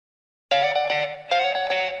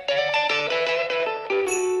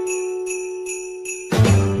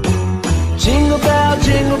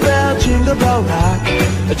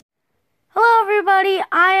everybody,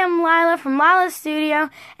 I am Lila from Lila's Studio,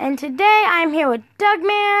 and today I'm here with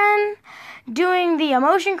Dougman doing the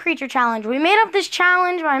Emotion Creature Challenge. We made up this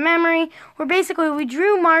challenge by memory, where basically we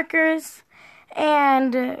drew markers,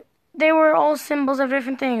 and they were all symbols of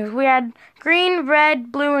different things. We had green,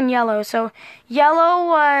 red, blue, and yellow. So yellow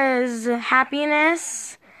was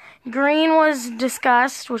happiness, green was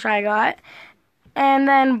disgust, which I got, and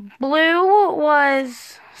then blue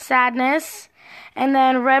was sadness, and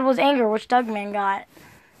then red was anger, which Dougman got.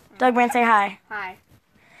 Dougman, say hi. Hi.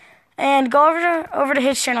 And go over to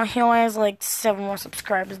his channel. He only has like 7 more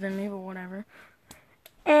subscribers than me, but whatever.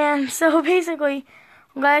 And so basically,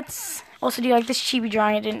 let's also do like this chibi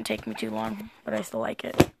drawing. It didn't take me too long, but I still like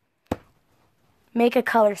it. Make a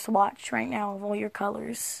color swatch right now of all your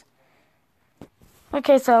colors.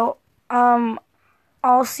 Okay, so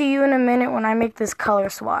I'll see you in a minute when I make this color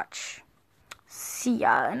swatch. See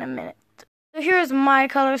ya in a minute. So here's my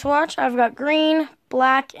color swatch. I've got green,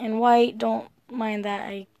 black, and white. Don't mind that,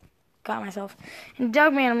 I got myself. And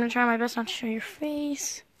Dougman, I'm going to try my best not to show your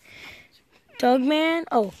face. Dougman,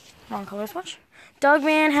 oh, wrong color swatch.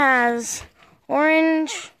 Dougman has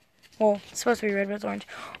orange, well, it's supposed to be red, but it's orange.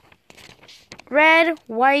 Red,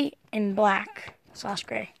 white, and black, /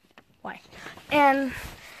 gray, white. And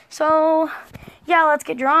so, yeah, let's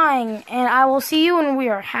get drawing. And I will see you when we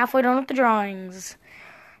are halfway done with the drawings.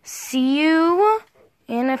 See you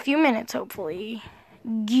in a few minutes, hopefully.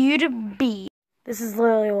 Goodbye. This is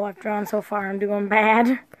literally all I've drawn so far. I'm doing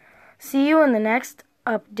bad. See you in the next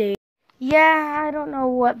update. Yeah, I don't know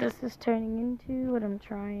what this is turning into, but I'm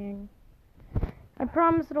trying. I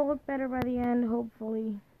promise it'll look better by the end,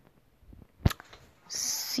 hopefully.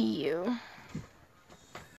 See you.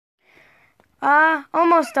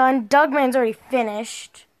 Almost done. Dougman's already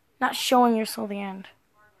finished. Not showing you till the end.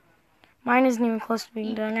 Mine isn't even close to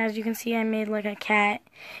being done. As you can see, I made like a cat,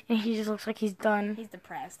 and he just looks like he's done. He's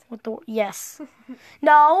depressed. Yes.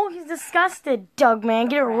 No, he's disgusted. Dougman,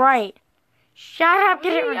 get it right. Shut up,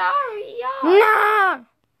 get it right.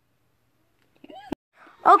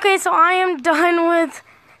 No! Okay, so I am done with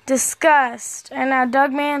disgust. And now,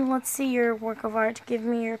 Dougman, let's see your work of art. Give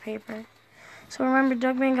me your paper. So remember,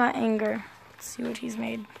 Dougman got anger. Let's see what he's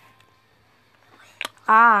made.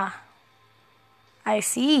 Ah. I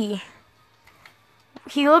see.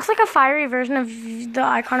 He looks like a fiery version of the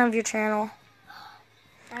icon of your channel.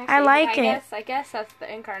 Actually, I like it. I guess that's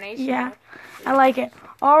the incarnation. Yeah, I like it.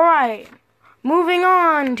 Alright, moving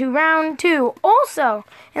on to round 2. Also,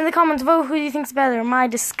 in the comments, vote who do you think's better, my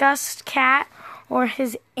disgust cat or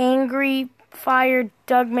his angry, fired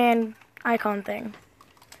Dougman icon thing.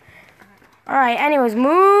 Alright, anyways,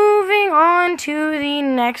 moving on to the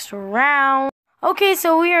next round. Okay,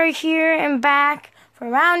 so we are here and back for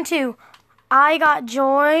round 2. I got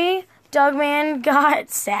joy. Dougman got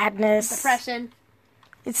sadness. Depression.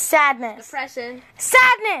 It's sadness. Depression.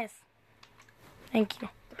 Sadness! Thank you.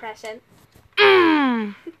 Depression.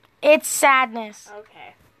 It's sadness.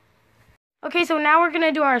 Okay. Okay, so now we're going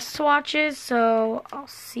to do our swatches, so I'll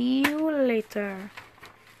see you later.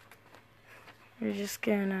 We're just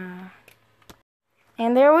gonna...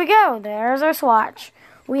 And there we go. There's our swatch.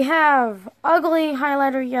 We have ugly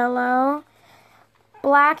highlighter yellow,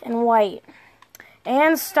 black, and white.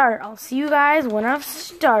 And start. I'll see you guys when I've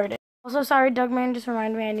started. Also, sorry, Dougman just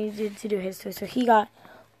reminded me I needed to do his too. So he got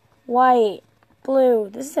white, blue.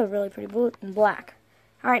 This is a really pretty blue and black.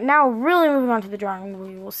 Alright, now we're really moving on to the drawing.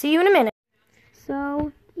 We will see you in a minute.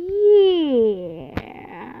 So, yeah.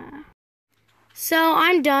 So,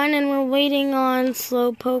 I'm done and we're waiting on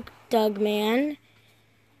Slowpoke Dougman.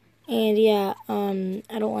 And yeah,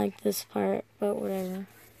 I don't like this part, but whatever.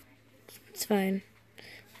 It's fine.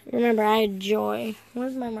 Remember, I had joy.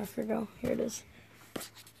 Where's my marker go? Here it is.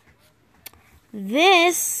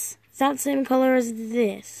 This is not the same color as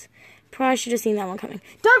this. Probably should have seen that one coming.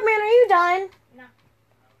 Dougman, are you done? No.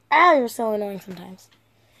 Ah, you're so annoying sometimes.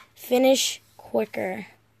 Finish quicker.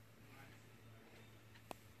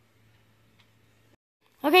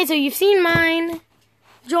 Okay, so you've seen mine.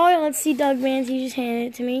 Joy, let's see Dougman's. He just handed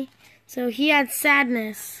it to me. So he had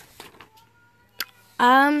sadness.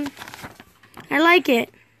 I like it.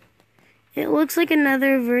 It looks like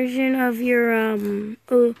another version of your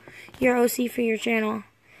OC for your channel.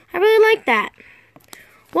 I really like that.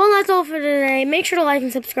 Well, that's all for today. Make sure to like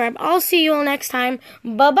and subscribe. I'll see you all next time.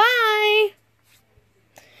 Bye-bye.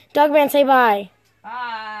 Dougman, say bye.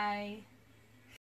 Bye.